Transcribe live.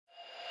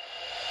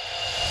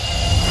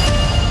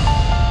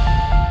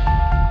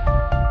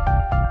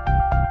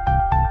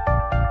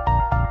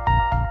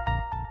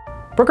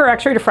Bruker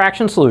X-ray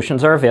diffraction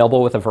solutions are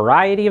available with a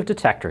variety of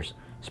detectors,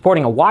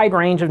 supporting a wide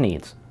range of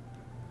needs.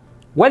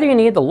 Whether you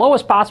need the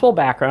lowest possible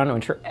background to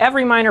ensure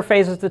every minor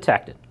phase is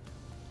detected,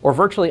 or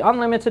virtually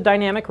unlimited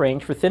dynamic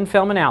range for thin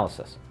film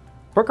analysis,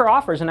 Bruker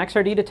offers an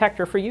XRD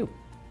detector for you.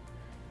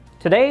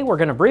 Today, we're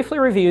going to briefly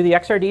review the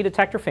XRD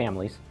detector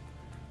families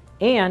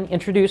and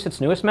introduce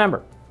its newest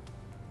member.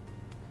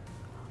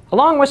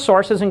 Along with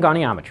sources and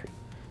goniometry,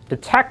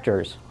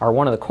 detectors are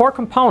one of the core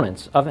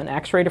components of an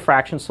X-ray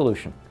diffraction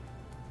solution.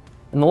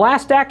 In the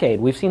last decade,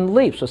 we've seen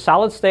leaps with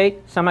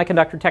solid-state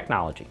semiconductor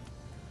technology.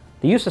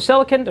 The use of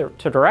silicon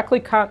to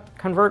directly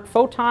convert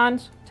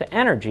photons to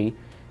energy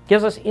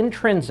gives us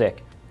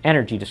intrinsic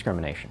energy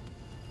discrimination.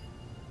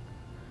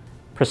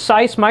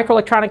 Precise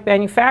microelectronic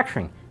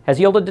manufacturing has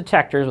yielded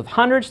detectors with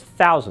hundreds of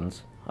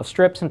thousands of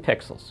strips and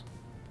pixels.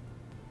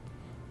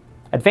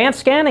 Advanced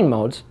scanning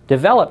modes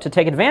developed to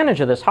take advantage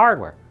of this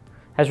hardware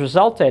has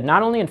resulted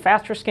not only in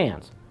faster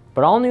scans,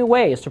 but all new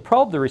ways to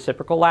probe the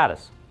reciprocal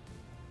lattice.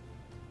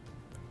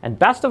 And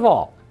best of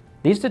all,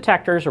 these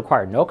detectors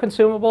require no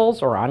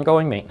consumables or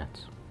ongoing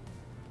maintenance.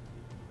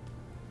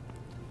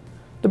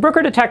 The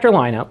Bruker detector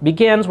lineup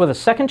begins with a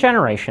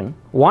second-generation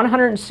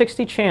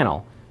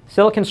 160-channel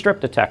silicon strip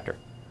detector,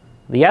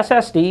 the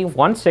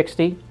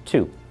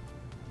SSD160-2.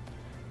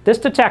 This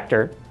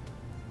detector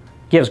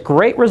gives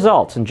great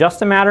results in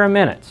just a matter of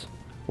minutes,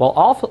 while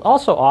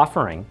also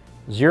offering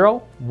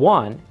 0,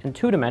 1, and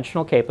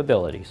 2-dimensional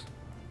capabilities.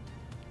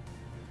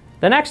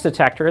 The next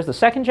detector is the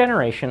second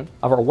generation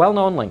of our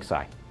well-known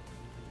LynxEye.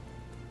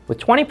 With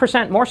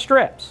 20% more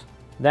strips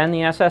than the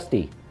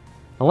SSD,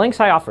 the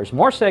LynxEye offers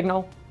more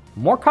signal,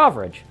 more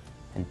coverage,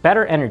 and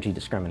better energy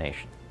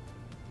discrimination.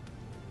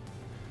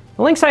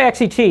 The LynxEye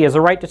XET is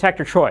the right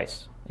detector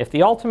choice if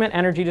the ultimate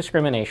energy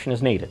discrimination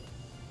is needed.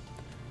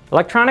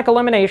 Electronic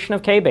elimination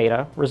of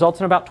K-beta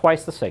results in about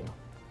twice the signal,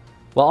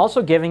 while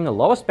also giving the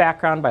lowest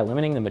background by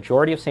limiting the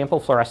majority of sample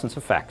fluorescence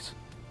effects.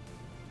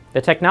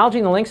 The technology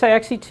in the LynxEye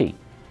XET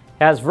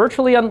has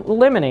virtually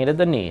eliminated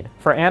the need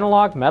for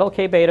analog metal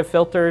K-beta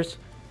filters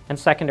and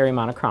secondary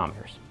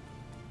monochrometers.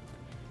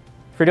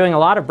 If you're doing a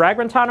lot of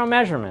Bragg-Brentano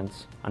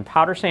measurements on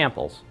powder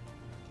samples,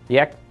 the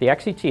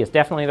XET is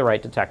definitely the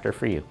right detector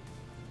for you.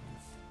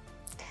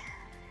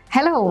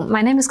 Hello,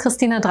 my name is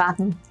Christina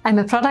Draten. I'm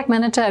a product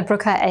manager at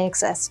Bruker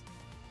AXS.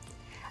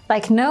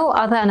 Like no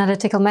other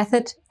analytical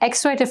method,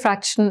 X-ray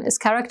diffraction is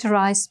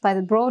characterized by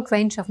the broad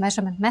range of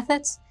measurement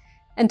methods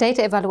and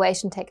data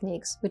evaluation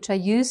techniques, which are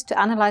used to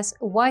analyze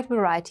a wide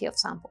variety of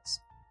samples.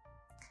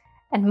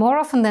 And more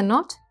often than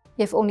not,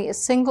 you have only a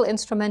single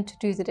instrument to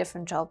do the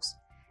different jobs,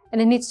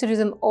 and it needs to do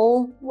them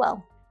all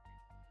well.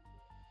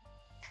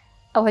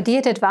 Our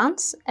D8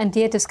 Advance and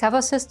D8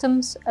 Discover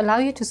systems allow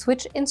you to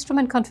switch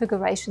instrument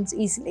configurations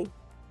easily.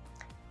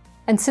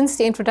 And since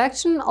the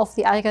introduction of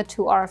the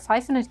EIGER2 R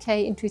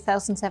 500K in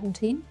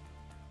 2017,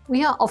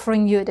 we are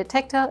offering you a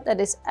detector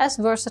that is as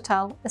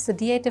versatile as the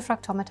D8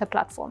 diffractometer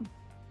platform.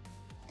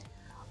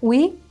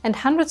 We, and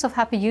hundreds of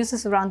happy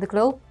users around the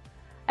globe,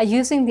 are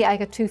using the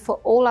EIGER2 for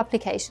all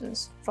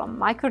applications, from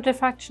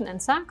microdiffraction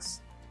and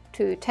SACs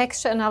to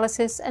texture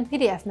analysis and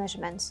PDF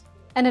measurements,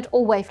 and at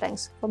all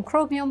wavelengths, from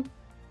chromium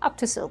up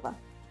to silver.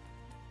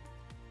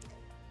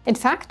 In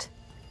fact,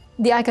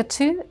 the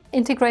EIGER2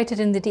 integrated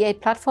in the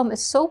D8 platform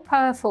is so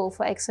powerful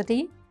for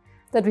XRD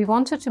that we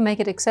wanted to make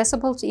it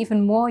accessible to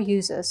even more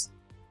users,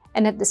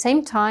 and at the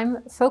same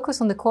time focus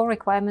on the core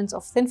requirements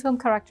of thin film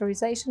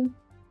characterization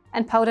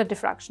and powder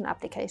diffraction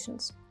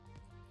applications.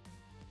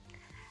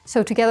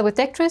 So together with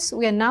DECTRIS,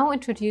 we are now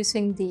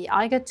introducing the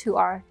EIGER2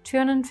 R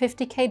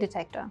 250K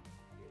detector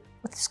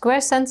with a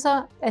square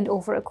sensor and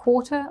over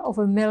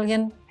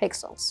 250,000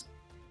 pixels.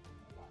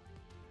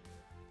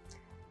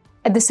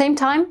 At the same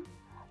time,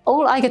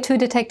 all EIGER2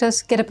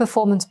 detectors get a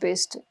performance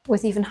boost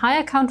with even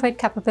higher count rate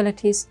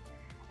capabilities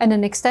and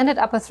an extended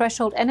upper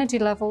threshold energy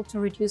level to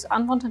reduce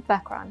unwanted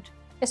background,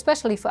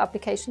 especially for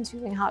applications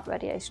using hard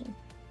radiation.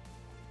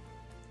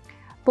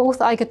 Both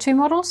EIGER2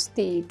 models,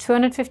 the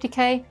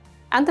 250K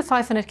and the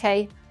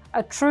 500K,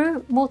 are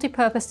true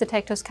multi-purpose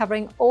detectors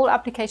covering all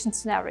application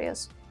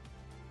scenarios.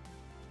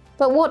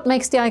 But what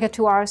makes the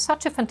EIGER2 R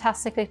such a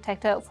fantastic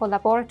detector for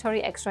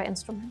laboratory X-ray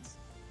instruments?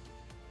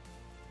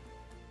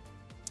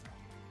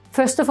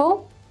 First of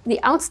all,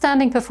 the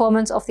outstanding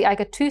performance of the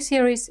EIGER2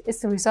 series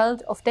is the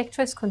result of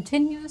DECTRIS'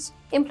 continuous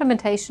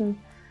implementation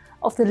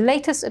of the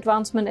latest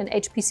advancement in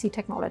HPC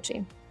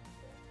technology.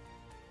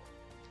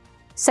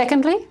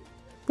 Secondly,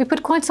 we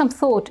put quite some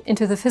thought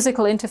into the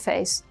physical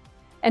interface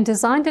and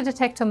designed a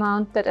detector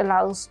mount that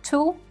allows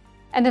tool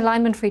and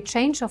alignment-free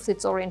change of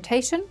its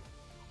orientation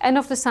and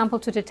of the sample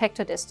to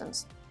detector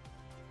distance.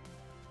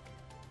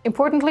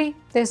 Importantly,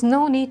 there's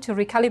no need to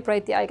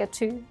recalibrate the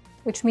EIGER2,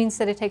 which means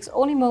that it takes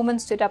only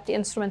moments to adapt the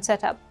instrument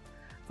setup,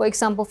 for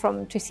example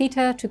from to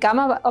theta to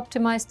gamma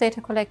optimized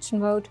data collection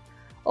mode,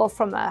 or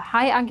from a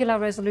high angular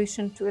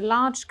resolution to a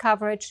large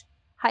coverage,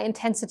 high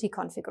intensity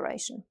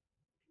configuration.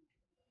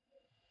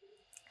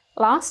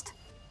 Last,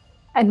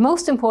 and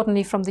most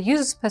importantly from the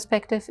user's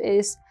perspective,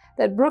 is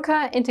that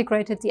Bruker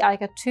integrated the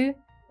EIGER2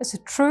 as a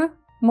true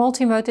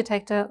multi-mode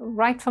detector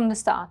right from the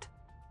start.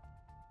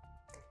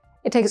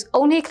 It takes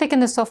only a click in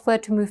the software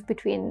to move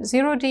between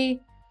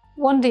 0D,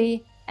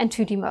 1D and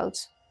 2D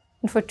modes.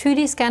 And for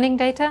 2D scanning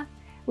data,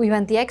 we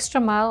went the extra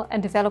mile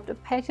and developed a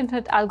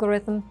patented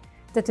algorithm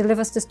that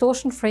delivers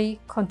distortion-free,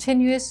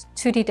 continuous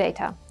 2D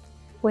data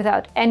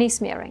without any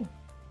smearing.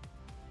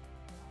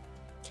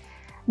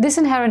 This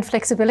inherent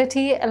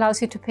flexibility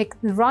allows you to pick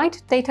the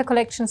right data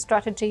collection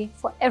strategy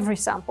for every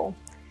sample,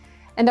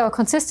 and our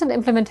consistent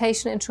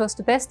implementation ensures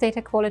the best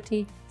data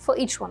quality for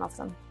each one of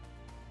them.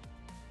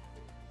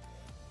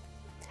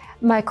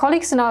 My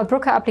colleagues in our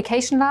Bruker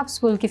application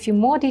labs will give you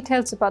more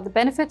details about the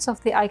benefits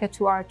of the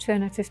EIGER2 R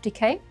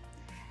 250K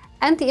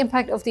and the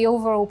impact of the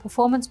overall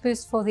performance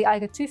boost for the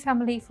EIGER2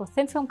 family for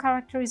thin film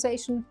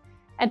characterization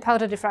and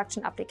powder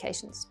diffraction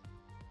applications.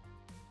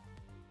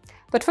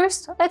 But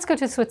first, let's go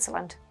to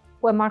Switzerland,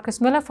 where Markus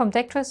Müller from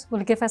DECTRIS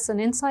will give us an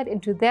insight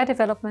into their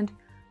development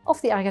of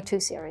the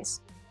EIGER2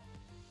 series.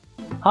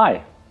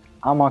 Hi,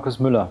 I'm Markus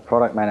Müller,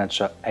 Product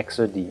Manager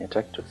EIGER2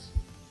 detectors.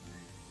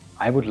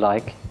 I would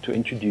like to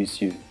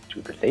introduce you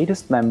to the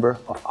latest member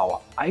of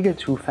our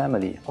EIGER2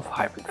 family of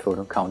hybrid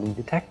photon counting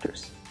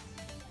detectors,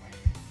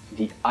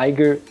 the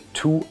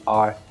EIGER2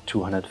 R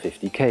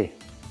 250K.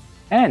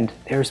 And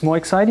there is more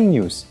exciting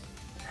news.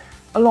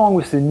 Along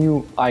with the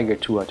new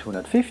EIGER2 R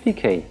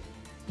 250K,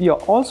 we are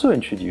also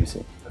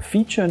introducing a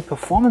feature and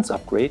performance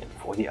upgrade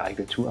for the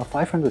EIGER2 R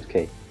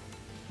 500K.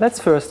 Let's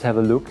first have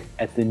a look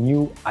at the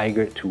new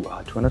EIGER2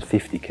 R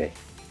 250K. It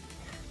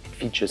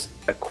features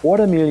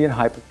 250,000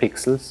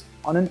 hyperpixels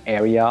on an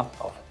area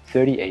of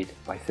 38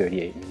 by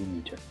 38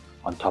 mm.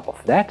 On top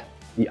of that,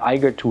 the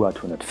EIGER2 R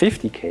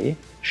 250K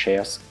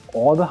shares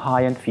all the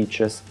high-end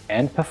features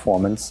and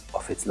performance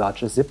of its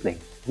larger sibling,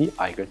 the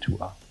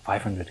EIGER2 R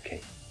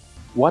 500K.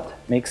 What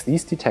makes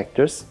these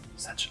detectors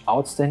such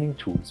outstanding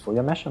tools for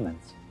your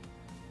measurements?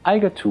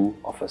 EIGER2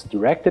 offers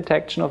direct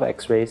detection of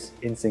X-rays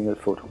in single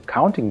photon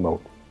counting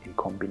mode in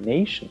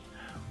combination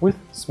with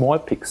small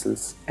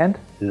pixels and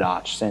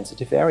large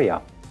sensitive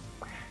area.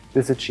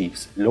 This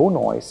achieves low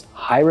noise,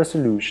 high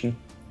resolution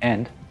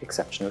and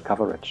exceptional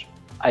coverage.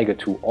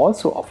 EIGER2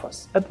 also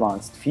offers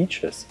advanced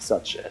features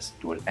such as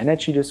dual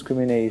energy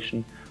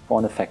discrimination for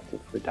an effective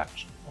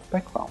reduction of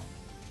background.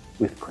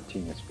 With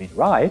continuous read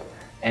write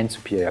and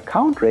superior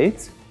count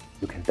rates,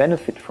 you can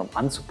benefit from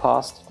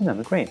unsurpassed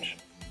dynamic range.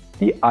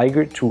 The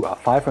EIGER2 R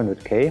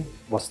 500K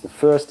was the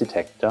first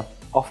detector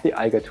of the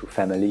EIGER2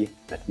 family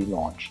that we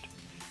launched.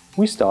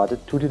 We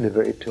started to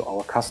deliver it to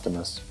our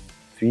customers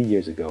 3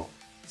 years ago.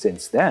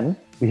 Since then,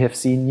 we have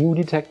seen new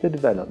detector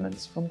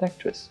developments from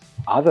DECTRIS.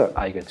 Other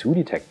EIGER2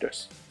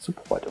 detectors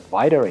support a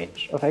wider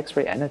range of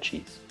X-ray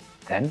energies.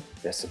 Then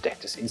there's the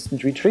DECTRIS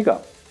instant retrigger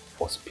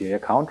for superior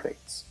count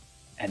rates.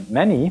 And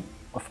many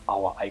of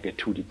our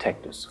EIGER2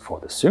 detectors for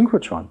the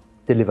synchrotron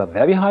deliver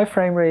very high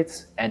frame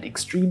rates and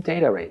extreme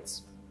data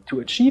rates. To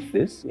achieve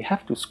this, we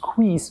have to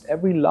squeeze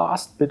every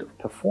last bit of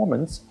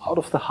performance out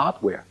of the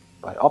hardware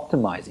by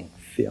optimizing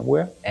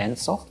firmware and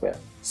software.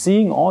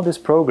 Seeing all this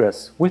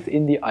progress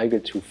within the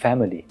EIGER2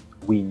 family,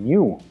 we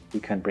knew we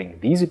can bring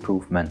these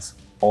improvements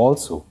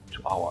also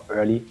to our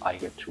early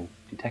EIGER2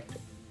 detector.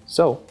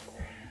 So,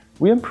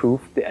 we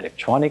improved the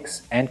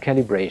electronics and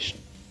calibration.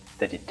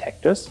 The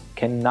detectors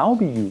can now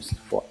be used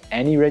for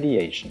any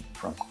radiation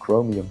from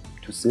chromium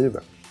to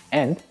silver.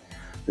 And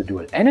the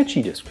dual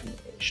energy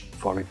discrimination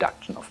for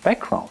reduction of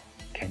background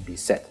can be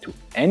set to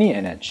any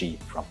energy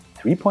from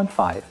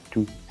 3.5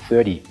 to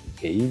 30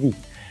 keV.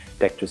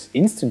 DECTRIS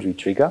instant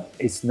retrigger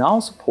is now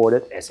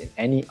supported as in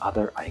any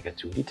other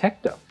EIGER2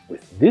 detector.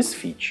 With this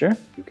feature,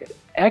 you get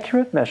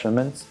accurate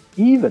measurements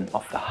even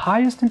of the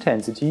highest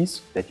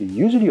intensities that you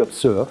usually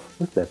observe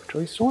with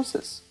laboratory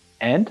sources.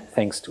 And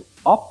thanks to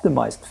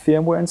optimized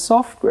firmware and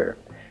software,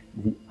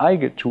 the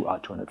EIGER2 R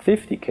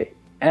 250K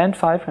and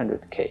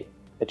 500K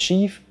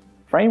achieve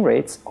frame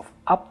rates of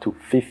up to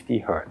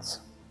 50 Hz.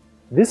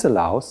 This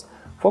allows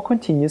for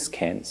continuous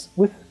scans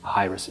with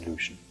high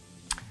resolution.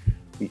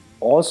 We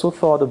also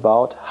thought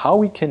about how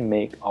we can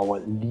make our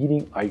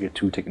leading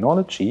EIGER2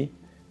 technology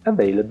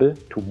available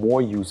to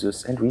more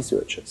users and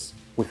researchers.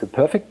 With the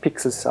perfect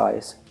pixel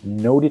size,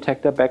 no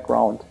detector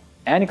background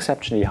and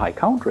exceptionally high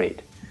count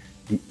rate,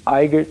 the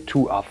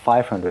EIGER2 R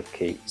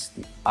 500K is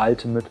the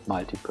ultimate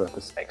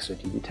multi-purpose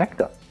EIGER2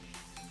 detector.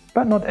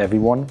 But not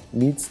everyone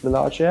needs the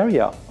large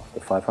area of the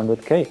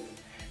 500K.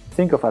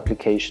 Think of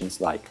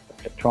applications like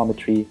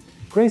reflectometry,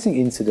 grazing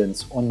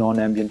incidence or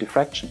non-ambient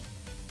diffraction.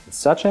 In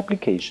such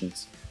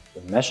applications,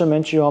 the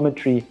measurement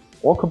geometry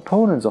or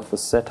components of the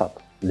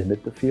setup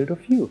limit the field of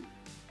view.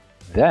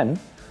 Then,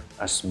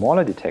 a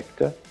smaller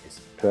detector is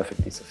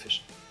perfectly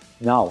sufficient.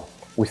 Now,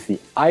 with the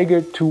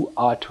EIGER2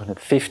 R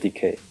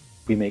 250K,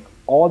 we make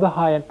all the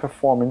high-end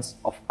performance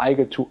of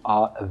EIGER2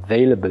 R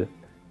available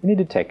in a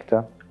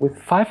detector with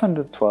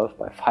 512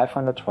 by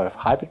 512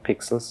 hybrid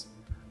pixels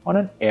on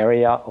an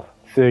area of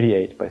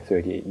 38 by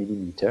 38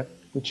 mm,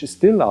 which is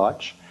still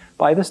large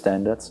by the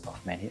standards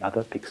of many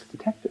other pixel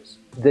detectors.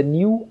 The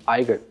new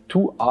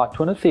EIGER2 R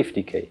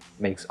 250K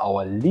makes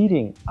our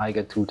leading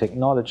EIGER2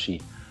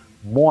 technology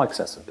more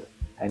accessible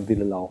and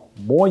will allow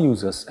more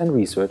users and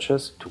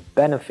researchers to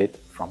benefit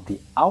from the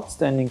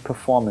outstanding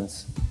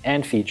performance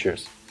and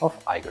features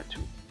of EIGER2.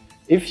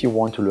 If you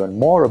want to learn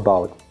more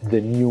about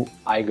the new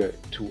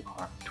EIGER2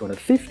 R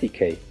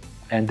 250K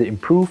and the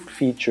improved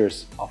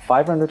features of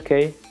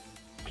 500K,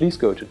 please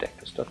go to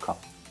detectors.com.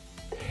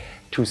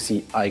 To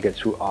see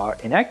EIGER2 R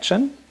in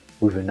action,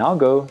 we will now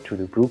go to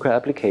the Bruker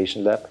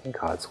Application Lab in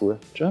Karlsruhe,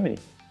 Germany.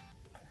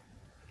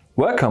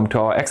 Welcome to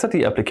our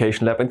EIGER2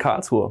 Application Lab in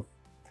Karlsruhe.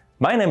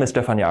 My name is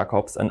Stefan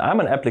Jakobs and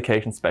I'm an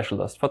application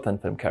specialist for thin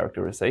film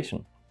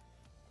characterization.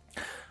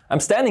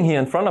 I'm standing here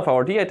in front of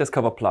our D8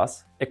 Discover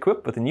Plus,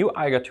 equipped with the new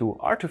EIGER2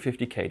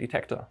 R250K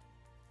detector.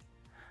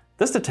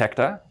 This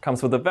detector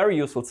comes with a very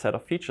useful set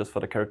of features for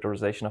the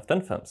characterization of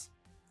thin films.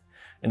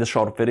 In this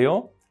short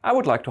video, I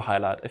would like to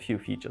highlight a few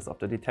features of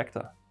the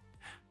detector: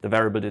 the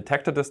variable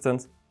detector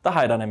distance, the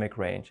high dynamic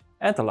range,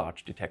 and the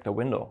large detector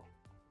window.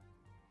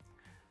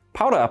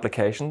 Powder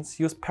applications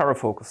use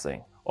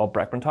parafocusing or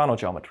Bragg-Brentano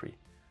geometry,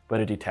 where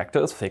the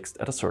detector is fixed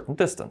at a certain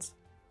distance,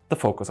 the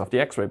focus of the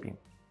X-ray beam.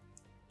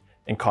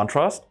 In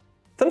contrast,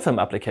 thin film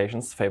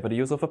applications favor the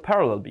use of a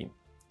parallel beam.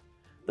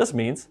 This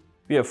means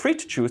we are free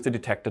to choose the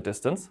detector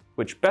distance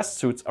which best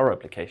suits our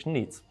application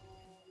needs.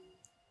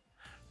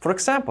 For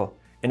example,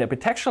 in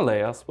epitaxial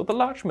layers with a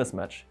large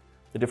mismatch,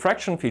 the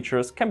diffraction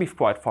features can be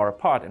quite far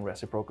apart in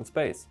reciprocal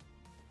space.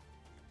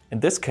 In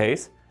this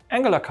case,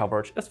 angular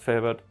coverage is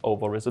favored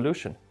over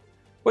resolution,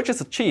 which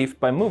is achieved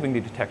by moving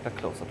the detector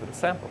closer to the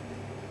sample.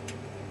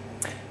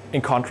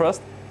 In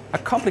contrast, a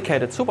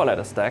complicated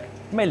superladder stack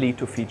may lead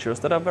to features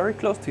that are very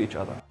close to each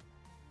other.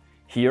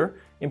 Here,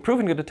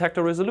 improving the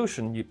detector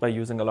resolution by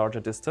using a larger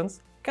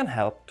distance can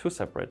help to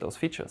separate those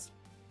features.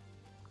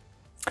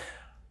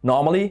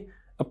 Normally,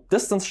 a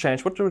distance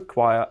change would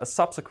require a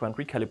subsequent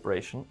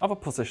recalibration of a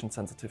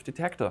position-sensitive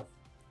detector.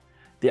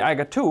 The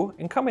EIGER2,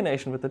 in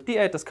combination with the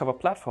D8 Discover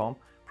platform,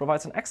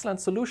 provides an excellent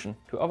solution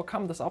to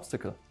overcome this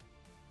obstacle.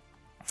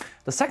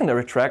 The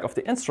secondary track of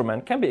the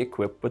instrument can be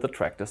equipped with a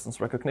track distance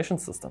recognition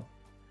system,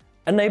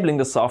 enabling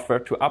the software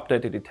to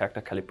update the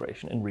detector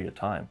calibration in real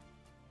time.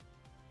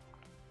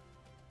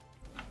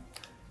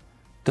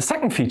 The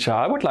second feature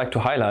I would like to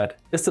highlight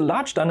is the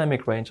large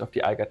dynamic range of the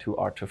EIGER2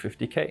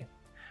 R250K,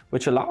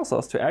 which allows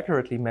us to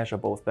accurately measure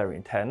both very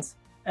intense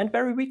and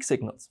very weak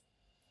signals.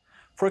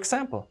 For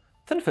example,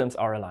 thin films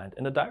are aligned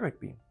in a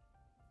direct beam.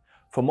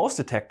 For most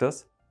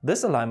detectors,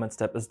 this alignment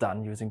step is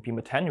done using beam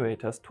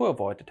attenuators to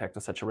avoid detector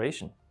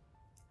saturation.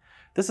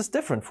 This is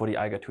different for the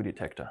EIGER2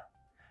 detector.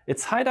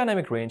 Its high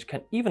dynamic range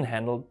can even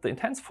handle the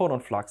intense photon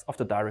flux of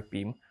the direct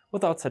beam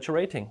without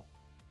saturating.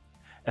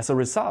 As a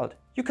result,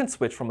 you can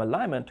switch from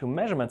alignment to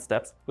measurement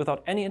steps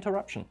without any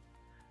interruption,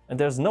 and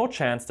there's no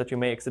chance that you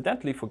may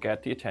accidentally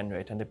forget the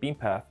attenuator in the beam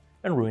path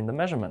and ruin the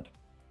measurement.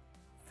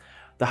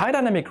 The high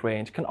dynamic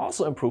range can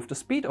also improve the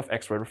speed of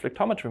X-ray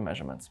reflectometry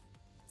measurements.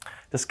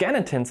 The scan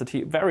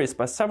intensity varies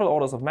by several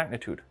orders of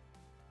magnitude,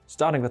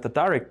 starting with the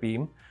direct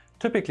beam,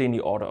 typically in the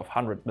order of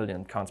 100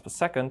 million counts per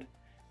second,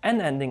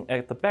 and ending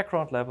at the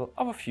background level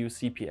of a few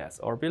CPS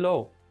or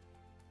below.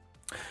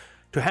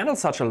 To handle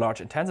such a large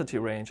intensity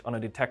range on a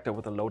detector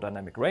with a low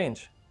dynamic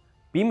range,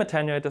 beam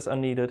attenuators are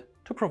needed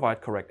to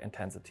provide correct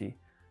intensity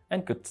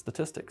and good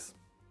statistics.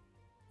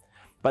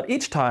 But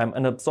each time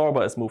an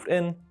absorber is moved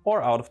in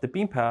or out of the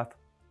beam path,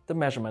 the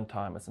measurement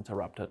time is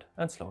interrupted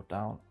and slowed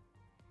down.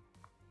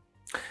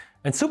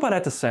 In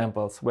superlattice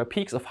samples, where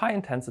peaks of high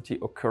intensity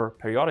occur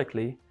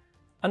periodically,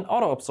 an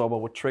autoabsorber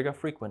would trigger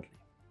frequently.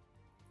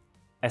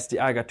 As the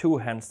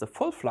EIGER2 handles the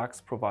full flux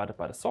provided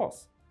by the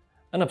source,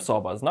 an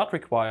absorber is not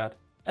required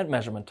and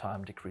measurement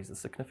time decreases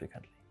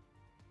significantly.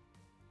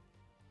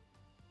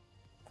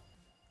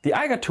 The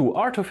EIGER2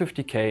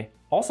 R250K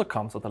also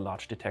comes with a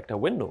large detector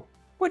window,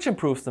 which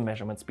improves the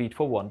measurement speed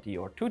for 1D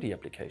or 2D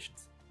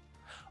applications.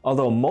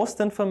 Although most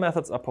thin film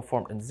methods are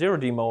performed in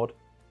 0D mode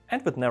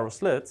and with narrow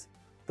slits,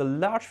 the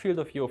large field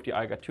of view of the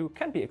EIGER2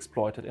 can be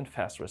exploited in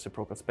fast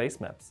reciprocal space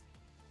maps,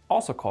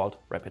 also called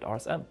rapid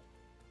RSM.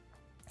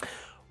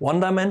 One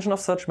dimension of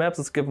such maps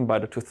is given by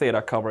the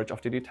 2θ coverage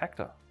of the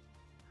detector.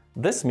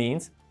 This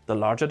means the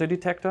larger the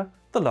detector,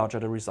 the larger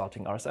the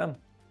resulting RSM.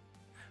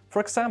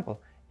 For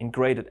example, in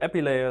graded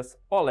epilayers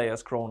or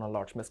layers grown on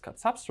large miscut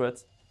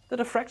substrates, the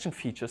diffraction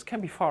features can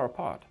be far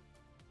apart.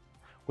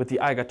 With the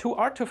EIGER2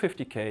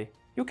 R250K,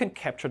 you can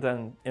capture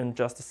them in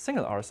just a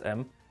single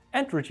RSM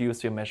and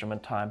reduce your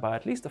measurement time by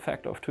at least a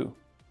factor of 2.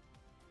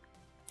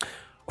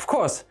 Of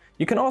course,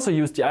 you can also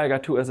use the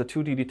EIGER2 as a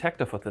 2D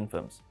detector for thin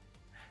films.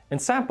 In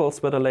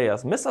samples where the layer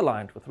is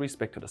misaligned with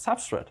respect to the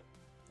substrate,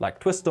 like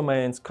twist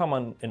domains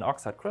common in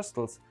oxide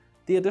crystals,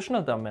 the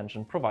additional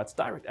dimension provides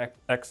direct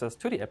access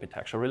to the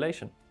epitaxial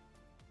relation.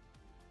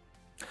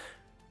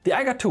 The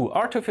EIGER2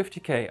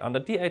 R250K on the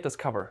D8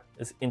 Discover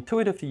is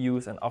intuitive to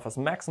use and offers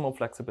maximum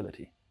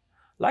flexibility,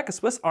 like a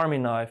Swiss Army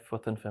knife for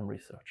thin film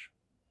research.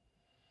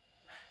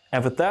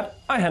 And with that,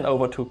 I hand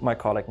over to my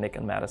colleague Nick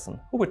and Madison,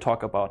 who will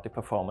talk about the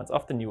performance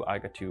of the new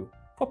EIGER2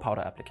 for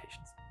powder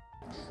applications.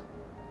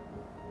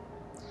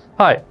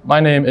 Hi, my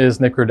name is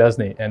Nick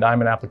Rodesny, and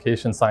I'm an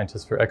application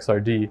scientist for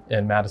XRD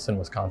in Madison,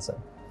 Wisconsin.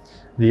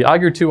 The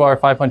EIGER2 R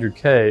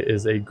 500K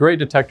is a great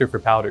detector for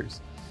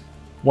powders.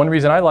 One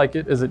reason I like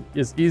it is it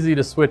is easy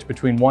to switch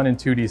between 1 and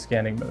 2D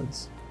scanning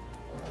modes.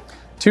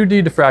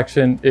 2D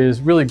diffraction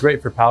is really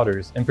great for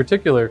powders, in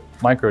particular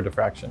micro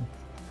diffraction.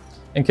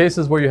 In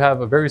cases where you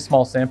have a very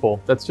small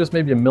sample that's just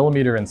maybe a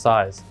millimeter in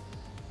size,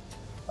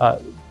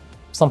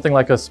 something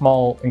like a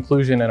small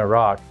inclusion in a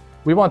rock,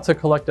 we want to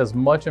collect as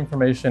much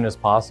information as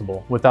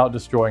possible without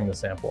destroying the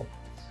sample.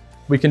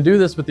 We can do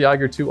this with the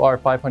EIGER2 R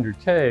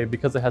 500K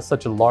because it has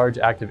such a large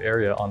active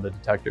area on the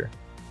detector.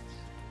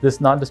 This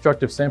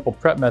non-destructive sample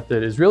prep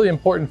method is really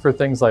important for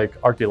things like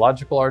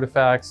archaeological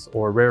artifacts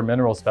or rare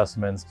mineral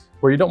specimens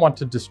where you don't want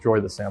to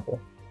destroy the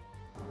sample.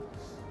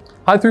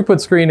 High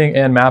throughput screening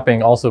and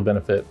mapping also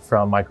benefit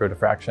from micro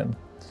diffraction.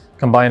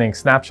 Combining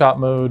snapshot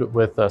mode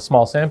with a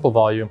small sample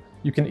volume,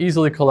 you can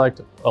easily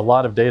collect a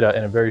lot of data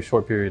in a very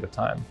short period of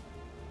time.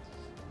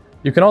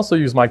 You can also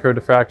use micro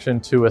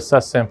diffraction to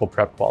assess sample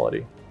prep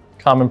quality.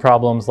 Common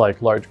problems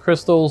like large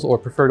crystals or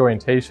preferred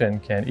orientation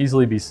can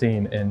easily be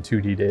seen in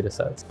 2D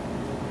datasets.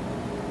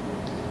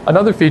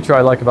 Another feature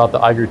I like about the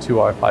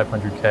EIGER2 R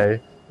 500K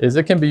is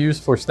it can be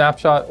used for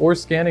snapshot or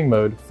scanning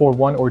mode for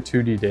 1 or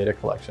 2D data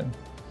collection.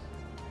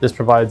 This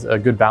provides a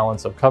good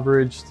balance of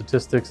coverage,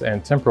 statistics,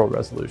 and temporal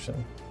resolution.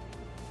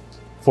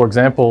 For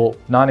example,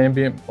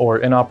 non-ambient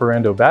or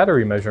inoperando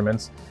battery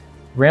measurements,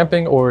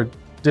 ramping or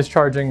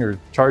discharging or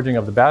charging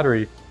of the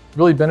battery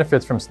really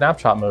benefits from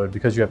snapshot mode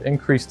because you have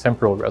increased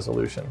temporal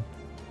resolution.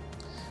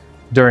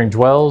 During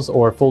dwells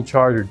or full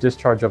charge or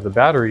discharge of the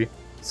battery,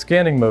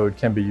 scanning mode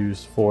can be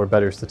used for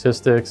better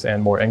statistics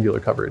and more angular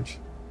coverage.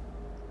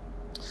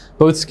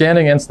 Both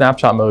scanning and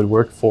snapshot mode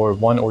work for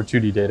 1 or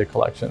 2D data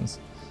collections.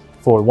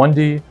 For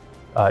 1D,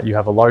 you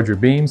have a larger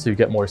beam, so you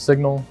get more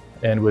signal,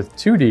 and with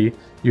 2D,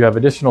 you have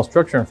additional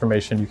structure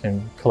information you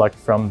can collect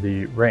from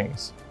the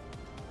rings.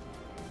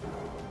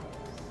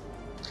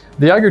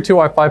 The EIGER2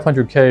 R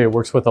 500K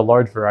works with a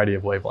large variety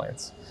of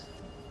wavelengths,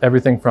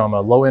 everything from a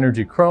low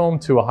energy chrome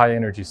to a high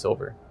energy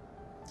silver.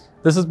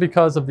 This is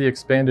because of the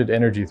expanded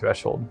energy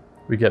threshold.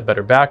 We get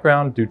better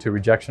background due to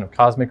rejection of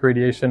cosmic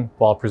radiation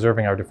while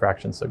preserving our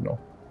diffraction signal.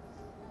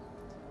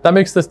 That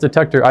makes this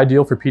detector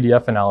ideal for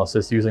PDF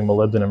analysis using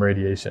molybdenum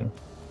radiation.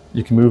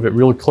 You can move it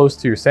real close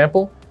to your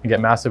sample and get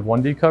massive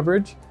 1D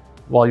coverage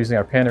while using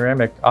our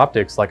panoramic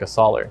optics like a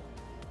solar.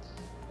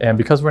 And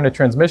because we're in a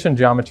transmission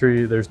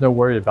geometry, there's no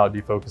worry about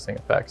defocusing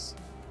effects.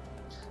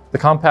 The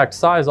compact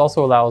size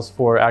also allows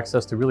for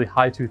access to really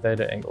high 2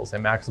 theta angles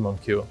and maximum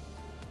Q.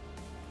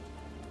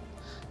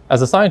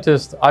 As a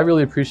scientist, I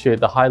really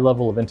appreciate the high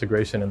level of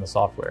integration in the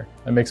software.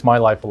 It makes my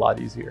life a lot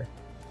easier.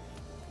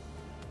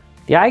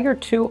 The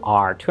EIGER2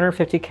 R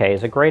 250K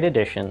is a great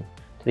addition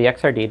to the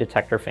XRD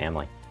detector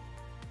family.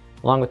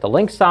 Along with the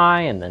Lynx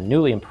Eye and the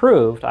newly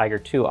improved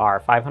EIGER2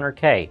 R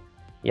 500K,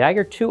 the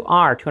EIGER2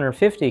 R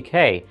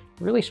 250K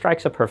really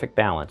strikes a perfect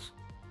balance.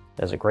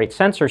 It has a great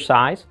sensor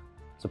size,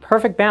 it's a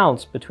perfect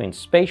balance between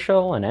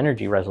spatial and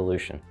energy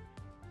resolution,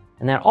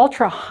 and that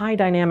ultra-high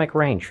dynamic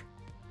range.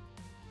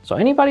 So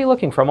anybody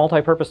looking for a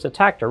multi-purpose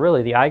detector,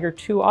 really the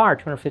EIGER2 R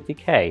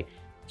 250K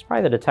is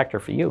probably the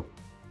detector for you.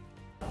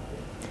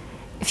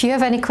 If you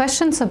have any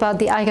questions about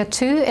the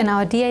EIGER2 and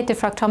our D8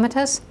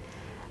 diffractometers,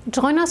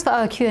 join us for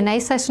our Q&A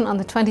session on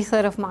the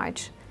 23rd of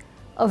March,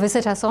 or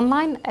visit us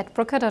online at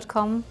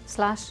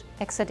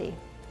bruker.com/xrd.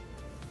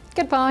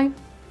 Goodbye.